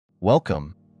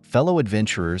Welcome, fellow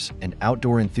adventurers and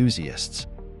outdoor enthusiasts.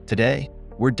 Today,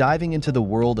 we're diving into the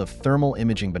world of thermal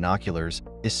imaging binoculars,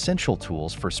 essential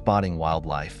tools for spotting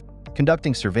wildlife,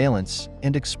 conducting surveillance,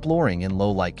 and exploring in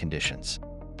low-light conditions.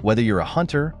 Whether you're a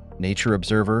hunter, nature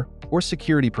observer, or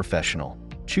security professional,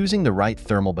 choosing the right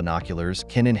thermal binoculars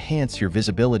can enhance your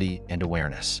visibility and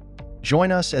awareness.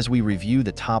 Join us as we review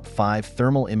the top 5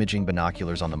 thermal imaging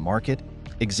binoculars on the market,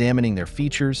 examining their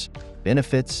features,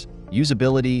 benefits,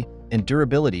 usability, and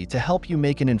durability to help you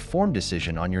make an informed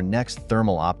decision on your next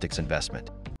thermal optics investment.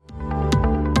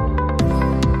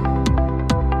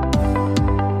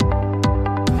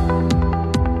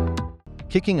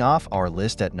 Kicking off our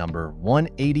list at number 1,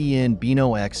 ADN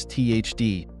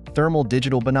BinoX-THD Thermal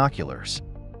Digital Binoculars.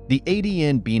 The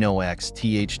ADN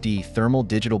BinoX-THD Thermal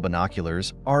Digital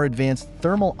Binoculars are advanced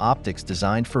thermal optics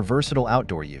designed for versatile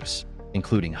outdoor use,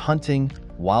 including hunting,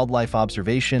 wildlife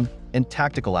observation, and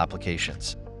tactical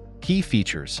applications. Key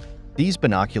features: these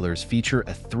binoculars feature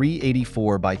a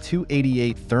 384 by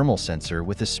 288 thermal sensor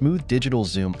with a smooth digital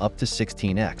zoom up to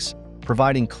 16x,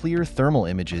 providing clear thermal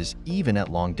images even at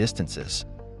long distances.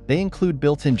 They include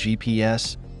built-in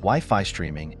GPS, Wi-Fi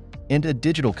streaming, and a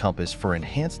digital compass for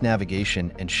enhanced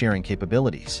navigation and sharing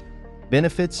capabilities.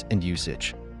 Benefits and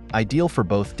usage: ideal for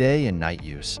both day and night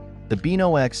use. The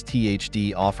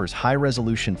BinoX-THD offers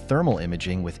high-resolution thermal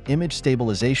imaging with image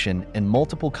stabilization and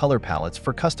multiple color palettes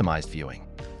for customized viewing.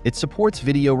 It supports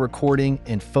video recording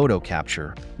and photo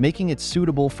capture, making it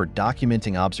suitable for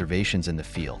documenting observations in the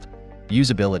field.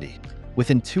 Usability: with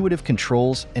intuitive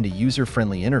controls and a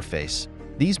user-friendly interface,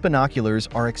 these binoculars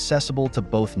are accessible to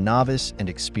both novice and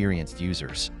experienced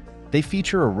users. They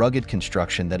feature a rugged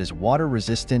construction that is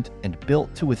water-resistant and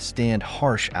built to withstand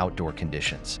harsh outdoor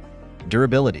conditions.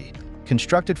 Durability: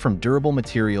 constructed from durable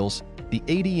materials, the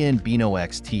ADN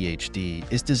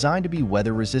BinoX-THD is designed to be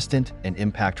weather-resistant and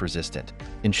impact-resistant,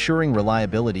 ensuring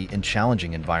reliability in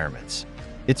challenging environments.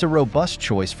 It's a robust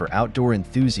choice for outdoor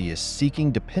enthusiasts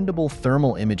seeking dependable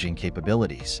thermal imaging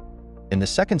capabilities. In the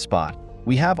second spot,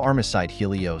 we have Armasight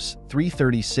Helios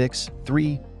 336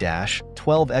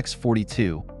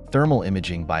 3-12x42 Thermal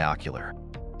Imaging Bi-Ocular.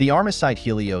 The Armasight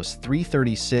Helios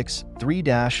 336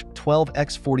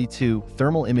 3-12x42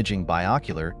 Thermal Imaging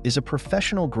Bi-Ocular is a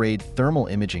professional-grade thermal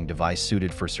imaging device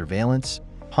suited for surveillance,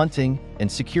 hunting,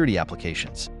 and security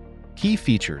applications. Key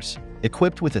features: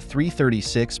 equipped with a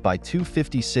 336 by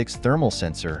 256 thermal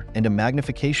sensor and a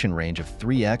magnification range of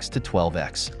 3x to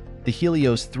 12x, the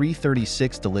Helios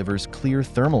 336 delivers clear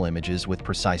thermal images with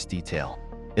precise detail.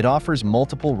 It offers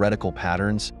multiple reticle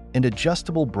patterns and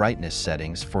adjustable brightness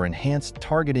settings for enhanced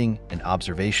targeting and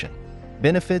observation.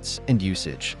 Benefits and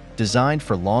usage: designed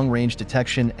for long-range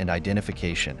detection and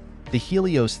identification, the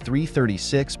Helios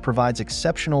 336 provides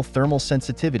exceptional thermal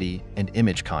sensitivity and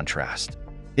image contrast.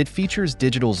 It features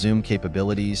digital zoom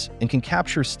capabilities and can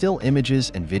capture still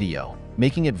images and video,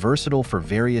 making it versatile for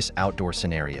various outdoor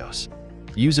scenarios.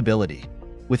 Usability: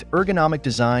 with ergonomic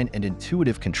design and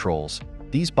intuitive controls,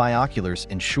 these binoculars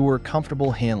ensure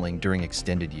comfortable handling during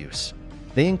extended use.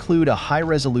 They include a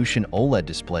high-resolution OLED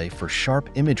display for sharp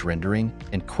image rendering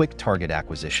and quick target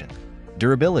acquisition.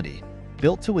 Durability: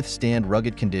 built to withstand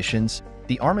rugged conditions,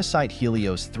 the Armasight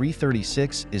Helios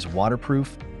 336 is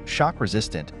waterproof,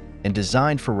 shock-resistant, and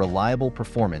designed for reliable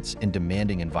performance in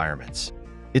demanding environments.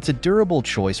 It's a durable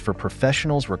choice for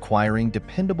professionals requiring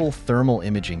dependable thermal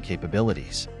imaging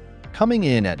capabilities. Coming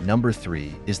in at number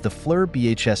 3 is the FLIR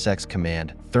BHS-X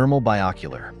Command Thermal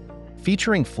Binocular.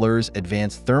 Featuring FLIR's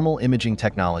advanced thermal imaging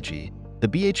technology, the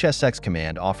BHS-X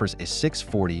Command offers a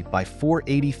 640 by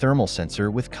 480 thermal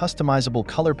sensor with customizable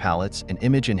color palettes and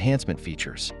image enhancement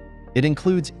features. It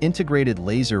includes integrated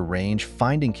laser range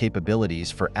finding capabilities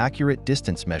for accurate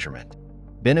distance measurement.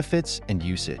 Benefits and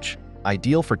usage: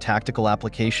 ideal for tactical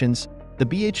applications, the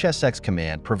BHS-X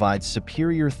Command provides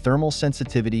superior thermal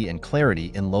sensitivity and clarity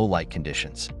in low-light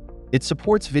conditions. It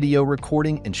supports video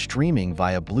recording and streaming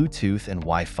via Bluetooth and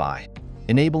Wi-Fi,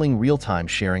 enabling real-time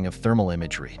sharing of thermal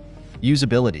imagery.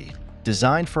 Usability: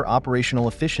 designed for operational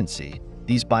efficiency,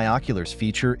 these binoculars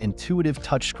feature intuitive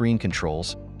touchscreen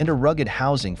controls and a rugged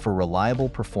housing for reliable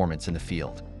performance in the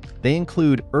field. They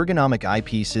include ergonomic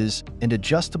eyepieces and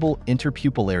adjustable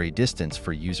interpupillary distance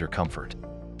for user comfort.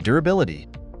 Durability: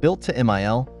 built to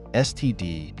MIL,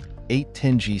 STD,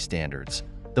 810G standards,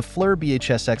 the FLIR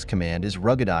BHS-X Command is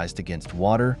ruggedized against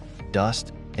water,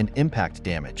 dust, and impact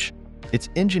damage. It's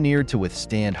engineered to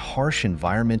withstand harsh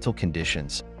environmental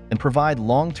conditions and provide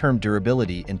long-term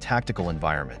durability in tactical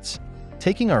environments.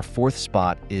 Taking our fourth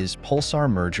spot is PULSAR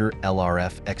Merger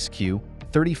LRF XQ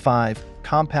 35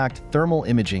 Compact Thermal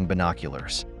Imaging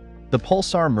Binoculars. The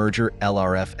PULSAR Merger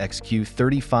LRF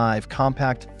XQ35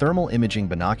 compact thermal imaging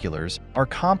binoculars are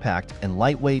compact and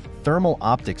lightweight thermal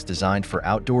optics designed for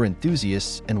outdoor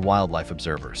enthusiasts and wildlife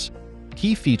observers.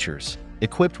 Key features: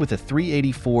 equipped with a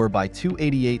 384 by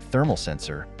 288 thermal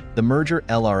sensor, the Merger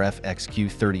LRF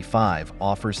XQ35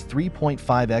 offers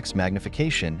 3.5x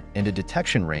magnification and a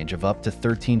detection range of up to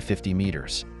 1350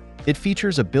 meters. It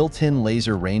features a built-in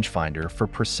laser rangefinder for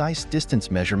precise distance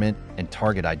measurement and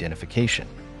target identification.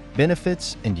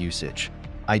 Benefits and usage: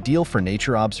 ideal for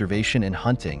nature observation and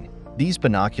hunting, these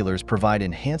binoculars provide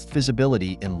enhanced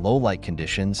visibility in low-light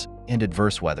conditions and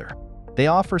adverse weather. They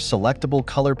offer selectable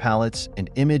color palettes and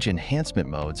image enhancement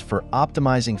modes for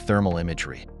optimizing thermal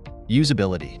imagery.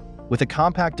 Usability: with a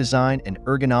compact design and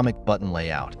ergonomic button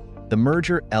layout, the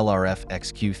Merger LRF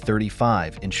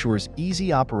XQ35 ensures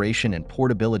easy operation and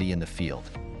portability in the field.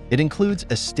 It includes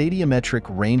a stadiometric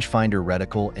rangefinder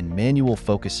reticle and manual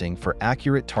focusing for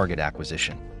accurate target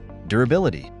acquisition.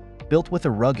 Durability: built with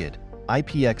a rugged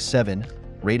IPX7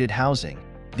 rated housing,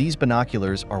 these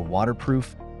binoculars are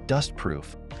waterproof,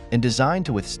 dustproof, and designed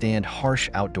to withstand harsh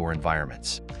outdoor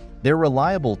environments. They're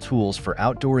reliable tools for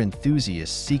outdoor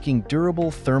enthusiasts seeking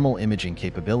durable thermal imaging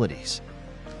capabilities.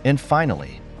 And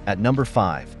finally, at number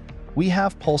 5, we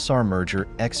have PULSAR Merger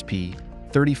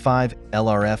XP35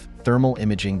 LRF Thermal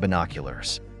Imaging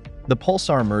Binoculars. The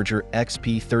PULSAR Merger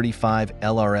XP35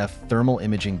 LRF Thermal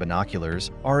Imaging Binoculars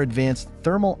are advanced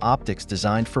thermal optics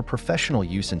designed for professional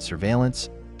use in surveillance,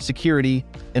 security,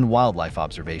 and wildlife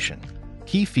observation.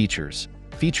 Key features: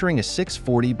 featuring a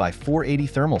 640 by 480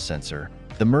 thermal sensor,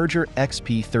 the Merger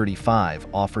XP35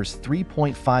 offers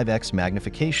 3.5x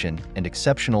magnification and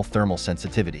exceptional thermal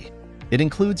sensitivity. It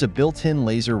includes a built-in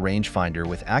laser rangefinder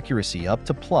with accuracy up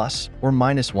to plus or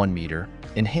minus 1 meter,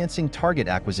 enhancing target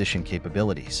acquisition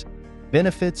capabilities.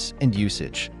 Benefits and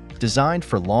usage: designed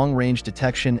for long-range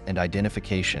detection and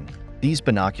identification, these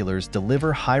binoculars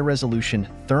deliver high-resolution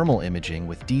thermal imaging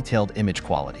with detailed image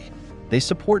quality. They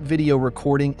support video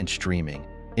recording and streaming,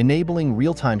 enabling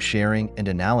real-time sharing and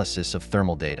analysis of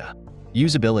thermal data.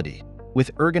 Usability: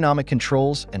 with ergonomic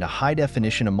controls and a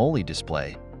high-definition AMOLED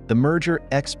display, the Merger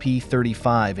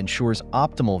XP35 ensures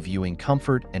optimal viewing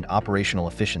comfort and operational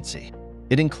efficiency.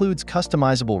 It includes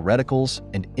customizable reticles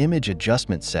and image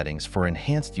adjustment settings for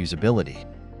enhanced usability.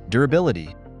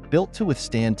 Durability: built to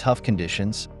withstand tough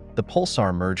conditions, the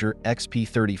PULSAR Merger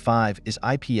XP35 is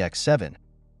IPX7,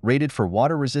 rated for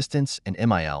water resistance and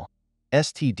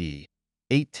MIL/STD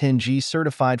 810G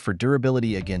certified for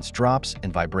durability against drops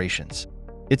and vibrations.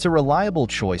 It's a reliable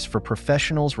choice for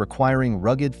professionals requiring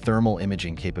rugged thermal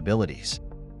imaging capabilities.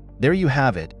 There you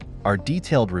have it, our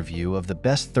detailed review of the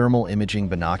best thermal imaging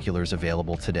binoculars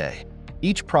available today.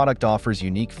 Each product offers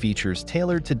unique features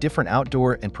tailored to different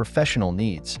outdoor and professional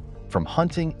needs, from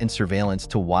hunting and surveillance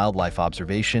to wildlife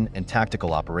observation and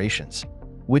tactical operations.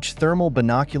 Which thermal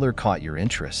binocular caught your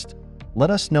interest? Let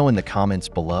us know in the comments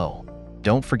below.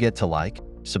 Don't forget to like,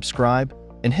 subscribe,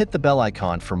 and hit the bell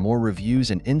icon for more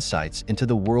reviews and insights into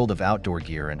the world of outdoor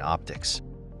gear and optics.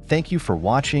 Thank you for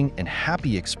watching and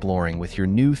happy exploring with your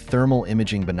new thermal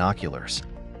imaging binoculars.